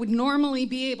what I would normally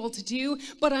be able to do,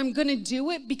 but I'm going to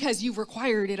do it because you've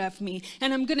required it of me.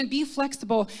 And I'm going to be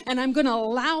flexible, and I'm going to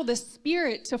allow the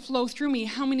Spirit to flow through me.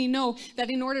 How many know that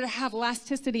in order to have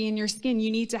elasticity in your skin, you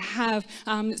need to have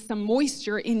some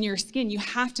moisture in your skin? You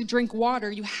have to drink water.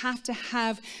 You have to have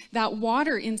that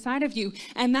water inside of you.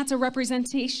 And that's a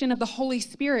representation of the Holy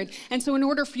Spirit. And so in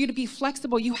order for you to be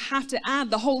flexible, you have to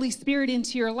add the Holy Spirit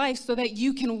into your life so that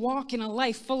you can walk in a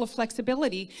life full of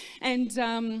flexibility.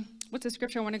 And what's the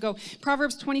scripture I want to go?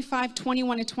 Proverbs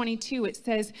 25:21-22. It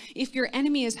says, if your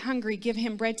enemy is hungry, give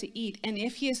him bread to eat. And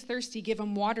if he is thirsty, give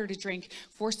him water to drink.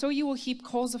 For so you will heap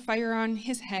coals of fire on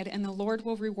his head, and the Lord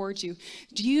will reward you.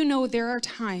 Do you know there are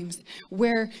times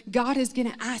where God is going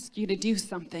to ask you to do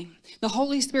something? The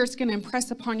Holy Spirit's going to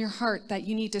impress upon your heart that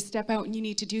you need to step out and you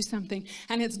need to do something.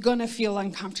 And it's going to feel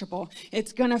uncomfortable.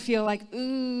 It's going to feel like,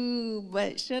 ooh,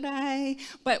 but should I?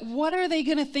 But what are they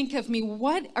going to think of me?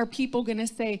 What are people going to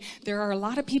say? There are a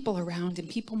lot of people around, and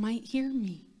people might hear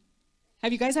me.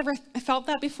 Have you guys ever felt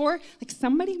that before? Like,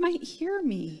 somebody might hear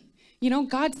me. You know,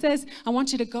 God says, I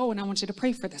want you to go and I want you to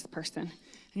pray for this person. And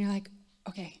you're like,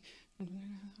 okay.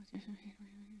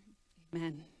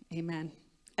 Amen. Amen.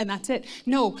 And that's it.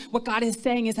 No, what God is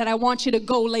saying is that I want you to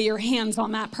go lay your hands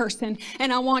on that person,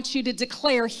 and I want you to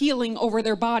declare healing over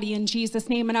their body in Jesus'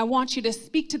 name. And I want you to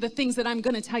speak to the things that I'm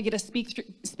going to tell you to speak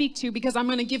to, because I'm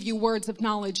going to give you words of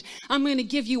knowledge. I'm going to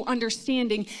give you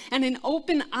understanding and an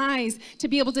open eyes to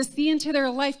be able to see into their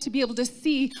life, to be able to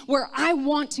see where I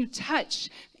want to touch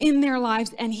in their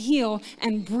lives and heal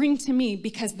and bring to me,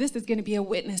 because this is going to be a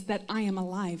witness that I am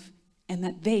alive and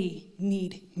that they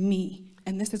need me.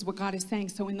 And this is what God is saying.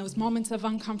 So in those moments of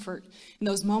uncomfort, in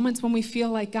those moments when we feel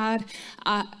like, God,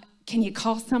 can you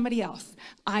call somebody else?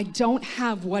 I don't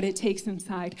have what it takes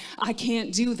inside. I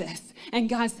can't do this. And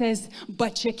God says,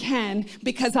 but you can,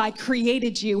 because I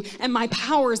created you and my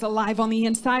power is alive on the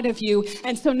inside of you.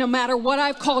 And so no matter what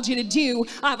I've called you to do,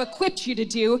 I've equipped you to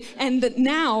do. And that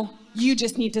now you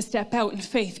just need to step out in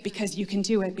faith because you can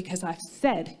do it, because I've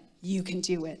said you can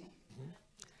do it.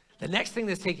 The next thing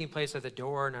that's taking place at the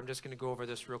door, and I'm just going to go over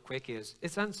this real quick, is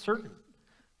it's uncertain.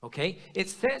 Okay, it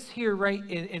says here right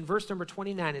in verse number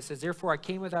 29, it says, therefore I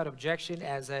came without objection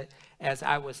as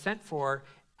I was sent for.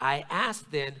 I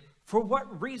asked then, for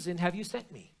what reason have you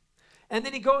sent me? And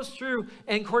then he goes through,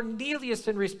 and Cornelius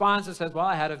in response and says, well,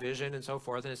 I had a vision and so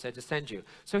forth, and it said to send you.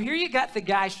 So here you got the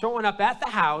guy showing up at the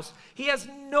house. He has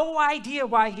no idea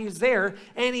why he's there,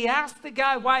 and he asks the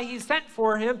guy why he sent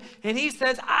for him, and he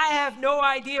says, I have no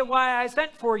idea why I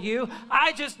sent for you.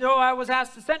 I just know I was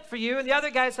asked to send for you. And the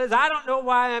other guy says, I don't know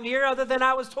why I'm here other than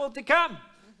I was told to come.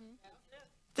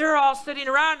 They're all sitting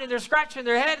around and they're scratching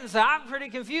their head and say, I'm pretty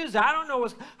confused. I don't know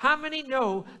how many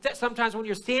know that sometimes when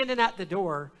you're standing at the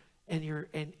door, and you're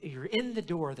in the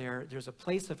door there's a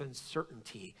place of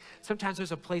uncertainty. Sometimes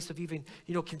there's a place of even,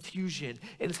 confusion.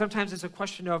 And sometimes it's a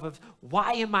question of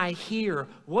why am I here?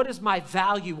 What is my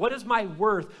value? What is my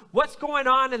worth? What's going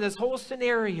on in this whole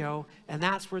scenario? And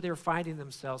that's where they're finding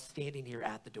themselves standing here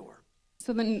at the door.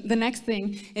 So then the next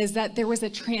thing is that there was a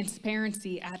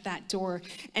transparency at that door.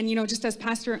 And, just as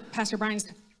Pastor Brian's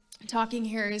talking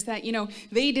here is that,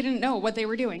 they didn't know what they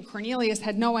were doing. Cornelius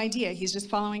had no idea. He's just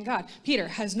following God. Peter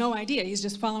has no idea. He's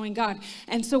just following God.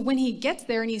 And so when he gets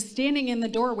there and he's standing in the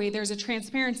doorway, there's a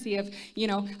transparency of,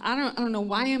 I don't know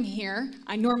why I'm here.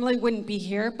 I normally wouldn't be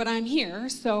here, but I'm here.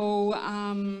 So,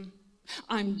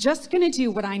 I'm just going to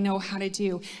do what I know how to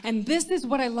do. And this is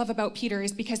what I love about Peter,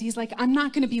 is because he's like, I'm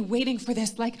not going to be waiting for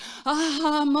this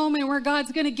aha moment where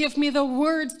God's going to give me the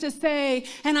words to say,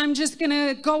 and I'm just going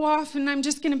to go off and I'm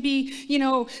just going to be,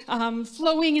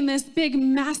 flowing in this big,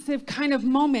 massive kind of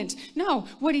moment. No,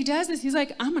 what he does is he's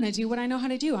like, I'm going to do what I know how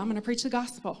to do. I'm going to preach the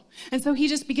gospel. And so he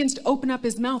just begins to open up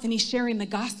his mouth and he's sharing the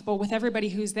gospel with everybody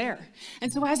who's there.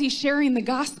 And so as he's sharing the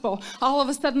gospel, all of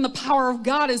a sudden the power of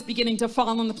God is beginning to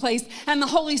fall in the place. And the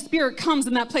Holy Spirit comes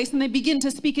in that place and they begin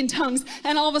to speak in tongues.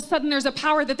 And all of a sudden there's a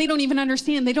power that they don't even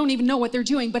understand. They don't even know what they're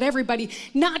doing. But everybody,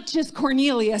 not just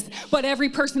Cornelius, but every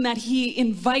person that he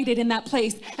invited in that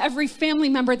place, every family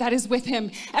member that is with him,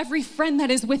 every friend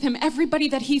that is with him, everybody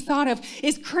that he thought of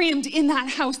is crammed in that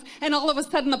house. And all of a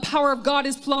sudden the power of God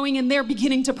is flowing and they're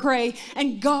beginning to pray.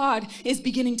 And God is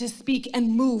beginning to speak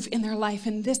and move in their life.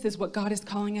 And this is what God is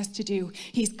calling us to do.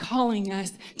 He's calling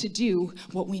us to do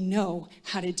what we know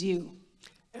how to do.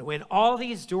 And when all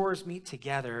these doors meet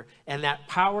together and that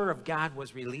power of God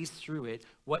was released through it,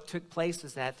 what took place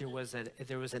is that there was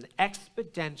an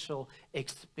exponential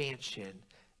expansion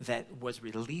that was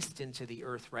released into the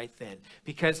earth right then.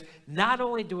 Because not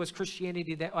only was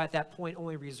Christianity at that point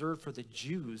only reserved for the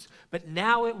Jews, but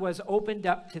now it was opened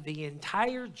up to the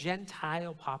entire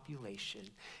Gentile population.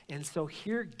 And so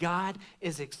here God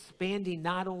is expanding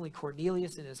not only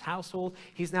Cornelius and his household,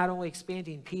 he's not only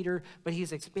expanding Peter, but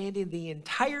he's expanding the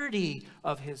entirety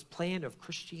of his plan of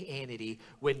Christianity.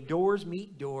 When doors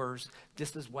meet doors,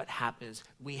 this is what happens.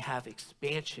 We have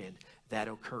expansion that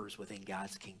occurs within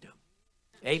God's kingdom.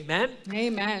 Amen?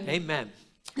 Amen. Amen.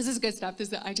 This is good stuff.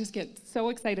 I just get so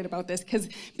excited about this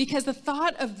because the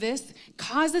thought of this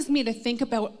causes me to think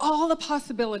about all the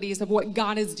possibilities of what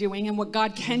God is doing and what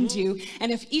God can do.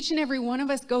 And if each and every one of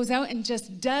us goes out and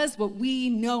just does what we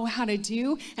know how to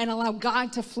do and allow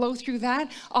God to flow through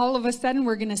that, all of a sudden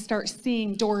we're going to start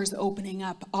seeing doors opening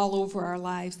up all over our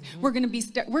lives. We're going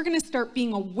to start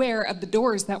being aware of the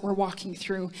doors that we're walking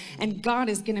through, and God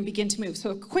is going to begin to move.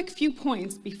 So a quick few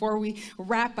points before we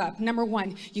wrap up. Number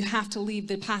one, you have to leave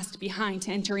the past behind to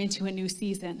enter into a new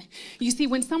season. You see,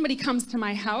 when somebody comes to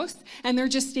my house and they're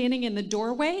just standing in the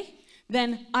doorway,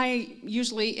 then I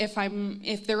usually,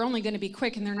 if they're only going to be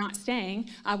quick and they're not staying,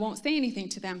 I won't say anything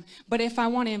to them. But if I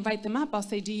want to invite them up, I'll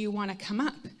say, do you want to come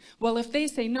up? Well, if they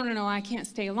say, no, I can't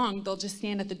stay long, they'll just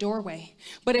stand at the doorway.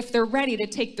 But if they're ready to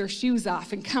take their shoes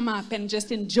off and come up and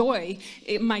just enjoy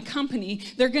my company,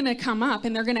 they're going to come up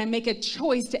and they're going to make a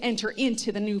choice to enter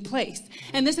into the new place.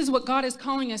 And this is what God is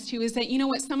calling us to, is that, you know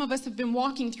what, some of us have been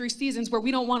walking through seasons where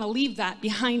we don't want to leave that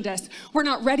behind us. We're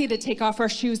not ready to take off our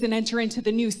shoes and enter into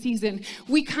the new season. And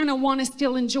we kind of want to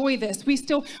still enjoy this.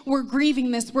 We're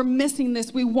grieving this. We're missing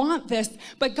this. We want this.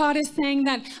 But God is saying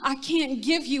that I can't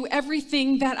give you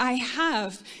everything that I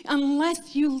have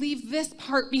unless you leave this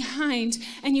part behind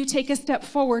and you take a step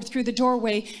forward through the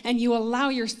doorway and you allow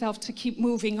yourself to keep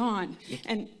moving on.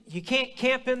 And you can't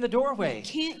camp in the doorway. You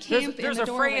can't camp in the doorway. There's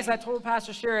a phrase I told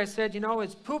Pastor Sherry. I said,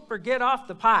 it's poop or get off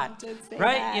the pot,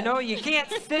 right? That. You can't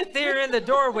sit there in the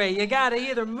doorway. You got to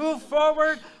either move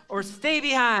forward or stay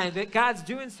behind. That God's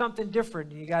doing something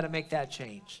different, and you got to make that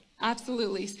change.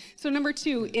 Absolutely. So number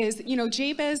 2 is,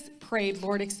 Jabez prayed,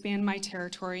 Lord, expand my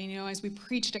territory. As we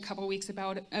preached a couple weeks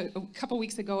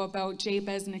ago about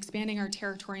Jabez and expanding our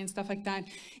territory and stuff like that,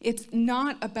 it's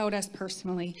not about us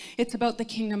personally. It's about the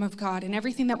kingdom of God, and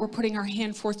everything that we're putting our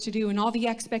hand forth to do, and all the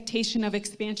expectation of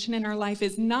expansion in our life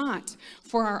is not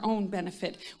for our own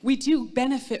benefit. We do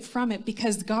benefit from it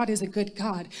because God is a good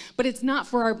God, but it's not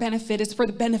for our benefit. It's for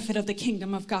the benefit of the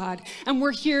kingdom of God. And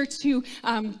we're here to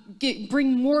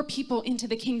bring more people into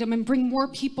the kingdom and bring more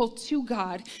people to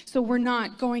God. So we're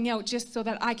not going out just so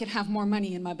that I can have more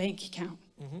money in my bank account.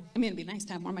 I mean, it'd be nice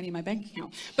to have more money in my bank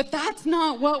account, but that's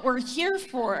not what we're here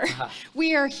for.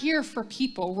 We are here for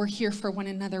people. We're here for one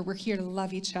another. We're here to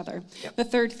love each other. Yep. The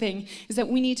third thing is that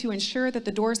we need to ensure that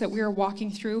the doors that we are walking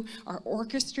through are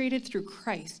orchestrated through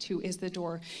Christ, who is the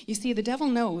door. You see, the devil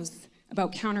knows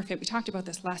about counterfeit. We talked about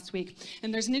this last week.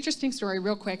 And there's an interesting story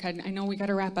real quick. I know we got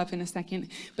to wrap up in a second,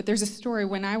 but there's a story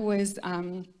when I was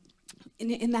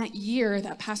in that year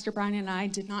that Pastor Brian and I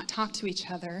did not talk to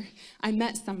each other. I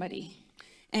met somebody,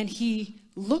 and he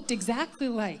looked exactly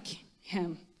like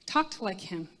him, talked like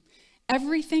him.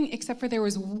 Everything except for there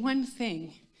was one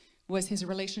thing, was his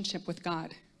relationship with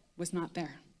God was not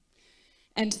there.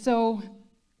 And so,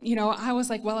 I was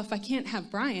like, well, if I can't have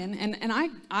Brian, and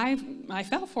I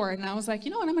fell for it, and I was like,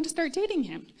 what, I'm going to start dating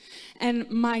him. And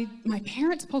my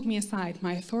parents pulled me aside,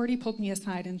 my authority pulled me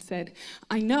aside and said,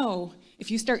 I know if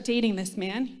you start dating this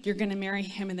man, you're going to marry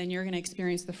him, and then you're going to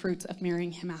experience the fruits of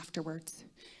marrying him afterwards.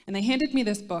 And they handed me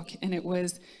this book, and it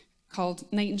was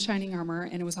called Knight in Shining Armor,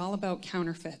 and it was all about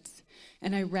counterfeits.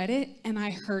 And I read it, and I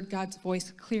heard God's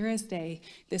voice clear as day.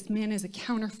 This man is a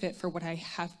counterfeit for what I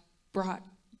have brought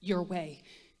your way.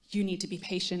 You need to be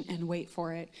patient and wait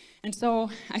for it. And so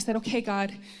I said, okay,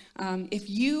 God, if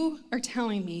you are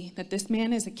telling me that this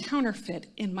man is a counterfeit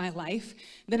in my life,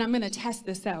 then I'm going to test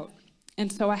this out. And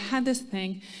so I had this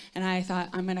thing, and I thought,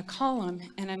 I'm going to call him,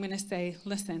 and I'm going to say,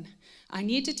 listen, I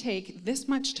need to take this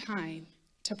much time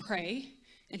to pray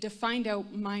and to find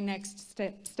out my next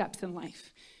steps in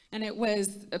life. And it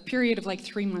was a period of like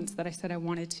 3 months that I said I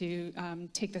wanted to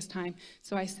take this time.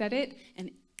 So I said it,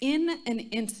 and in an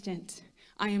instant,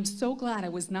 I am so glad I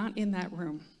was not in that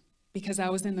room, because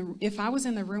if I was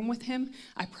in the room with him,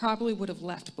 I probably would have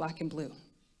left Black and Blue.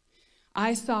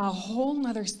 I saw a whole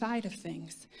nother side of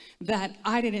things that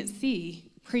I didn't see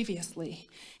previously.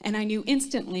 And I knew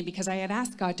instantly, because I had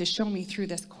asked God to show me through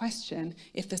this question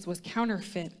if this was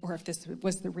counterfeit or if this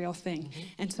was the real thing. Mm-hmm.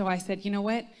 And so I said, you know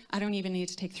what? I don't even need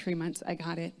to take 3 months. I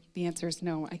got it. The answer is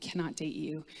no, I cannot date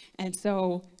you. And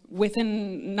so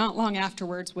within not long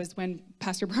afterwards was when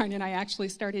Pastor Brian and I actually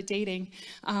started dating.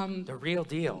 The real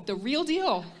deal. The real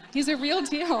deal. He's a real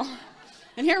deal.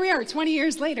 And here we are 20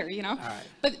 years later, All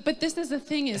right. But this is the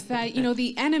thing, is that,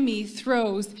 the enemy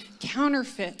throws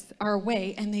counterfeits our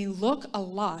way, and they look a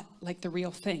lot like the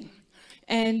real thing.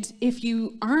 And if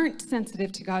you aren't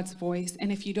sensitive to God's voice, and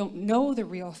if you don't know the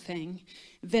real thing,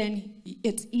 then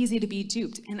it's easy to be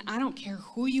duped. And I don't care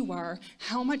who you are,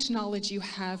 how much knowledge you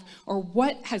have, or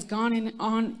what has gone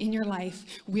on in your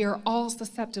life, we are all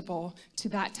susceptible to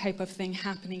that type of thing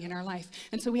happening in our life.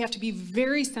 And so we have to be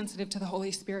very sensitive to the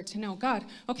Holy Spirit to know, God,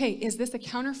 okay, is this a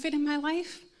counterfeit in my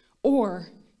life? Or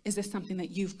is this something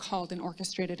that you've called and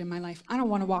orchestrated in my life? I don't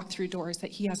want to walk through doors that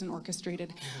he hasn't orchestrated.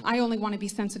 Mm-hmm. I only want to be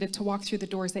sensitive to walk through the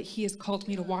doors that he has called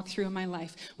me to walk through in my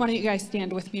life. Why don't you guys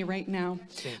stand with me right now?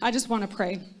 Okay. I just want to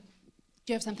pray. Do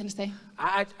you have something to say?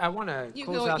 I want to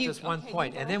close out this one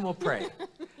point, and then we'll pray.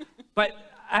 But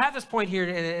I have this point here,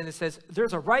 and it says,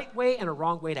 there's a right way and a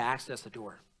wrong way to access a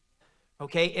door.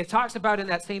 Okay, it talks about in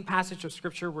that same passage of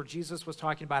scripture where Jesus was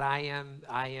talking about, I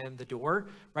am the door,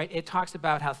 right? It talks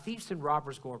about how thieves and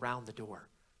robbers go around the door,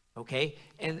 okay?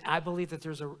 And I believe that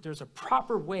there's a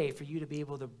proper way for you to be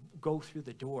able to go through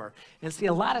the door. And see,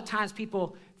 a lot of times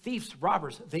people, thieves,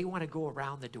 robbers, they want to go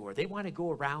around the door. They want to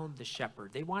go around the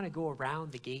shepherd. They want to go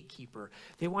around the gatekeeper.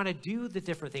 They want to do the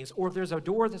different things. Or if there's a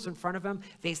door that's in front of them,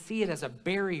 they see it as a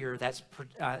barrier that's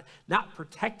not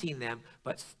protecting them,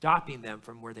 but stopping them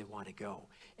from where they want to go.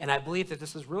 And I believe that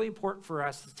this is really important for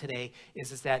us today,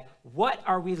 is that what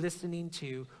are we listening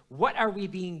to? What are we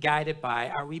being guided by?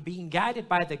 Are we being guided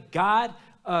by the God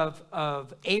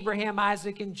of Abraham,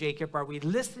 Isaac, and Jacob? Are we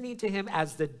listening to him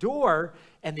as the door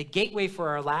and the gateway for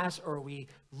our lives, or are we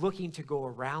looking to go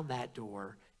around that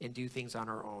door and do things on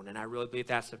our own? And I really believe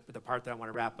that's the part that I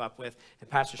want to wrap up with. And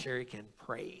Pastor Sherry can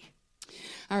pray.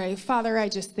 All right, Father, I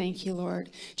just thank you,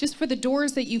 Lord, just for the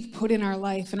doors that you've put in our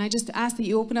life. And I just ask that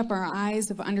you open up our eyes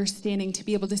of understanding to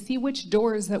be able to see which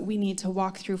doors that we need to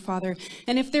walk through, Father.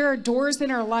 And if there are doors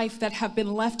in our life that have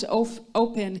been left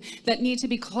open that need to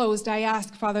be closed, I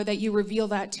ask, Father, that you reveal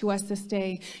that to us this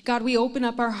day. God, we open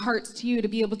up our hearts to you to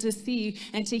be able to see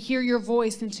and to hear your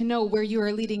voice and to know where you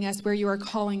are leading us, where you are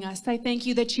calling us. I thank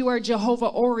you that you are Jehovah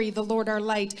Ori, the Lord our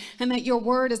light, and that your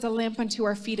word is a lamp unto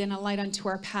our feet and a light unto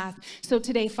our path. So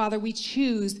today, Father, we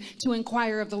choose to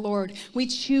inquire of the Lord. We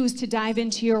choose to dive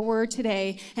into your word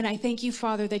today. And I thank you,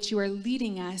 Father, that you are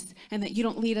leading us and that you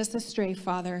don't lead us astray,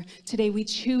 Father. Today we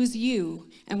choose you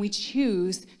and we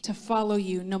choose to follow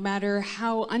you, no matter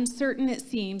how uncertain it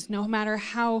seems, no matter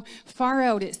how far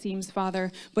out it seems,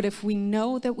 Father. But if we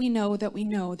know that we know that we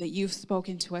know that you've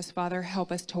spoken to us, Father,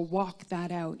 help us to walk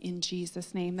that out in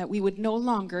Jesus' name, that we would no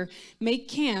longer make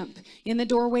camp in the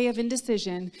doorway of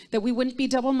indecision, that we wouldn't be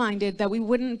double-minded, that we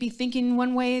wouldn't be thinking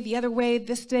one way, the other way,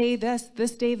 this day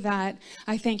this day that.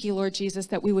 I thank you, Lord Jesus,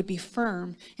 that we would be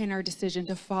firm in our decision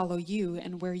to follow you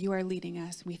and where you are leading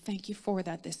us. We thank you for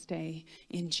that this day.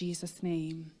 In Jesus'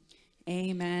 name,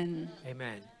 amen.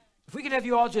 Amen. If we could have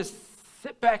you all just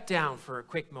sit back down for a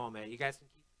quick moment. You guys can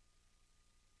keep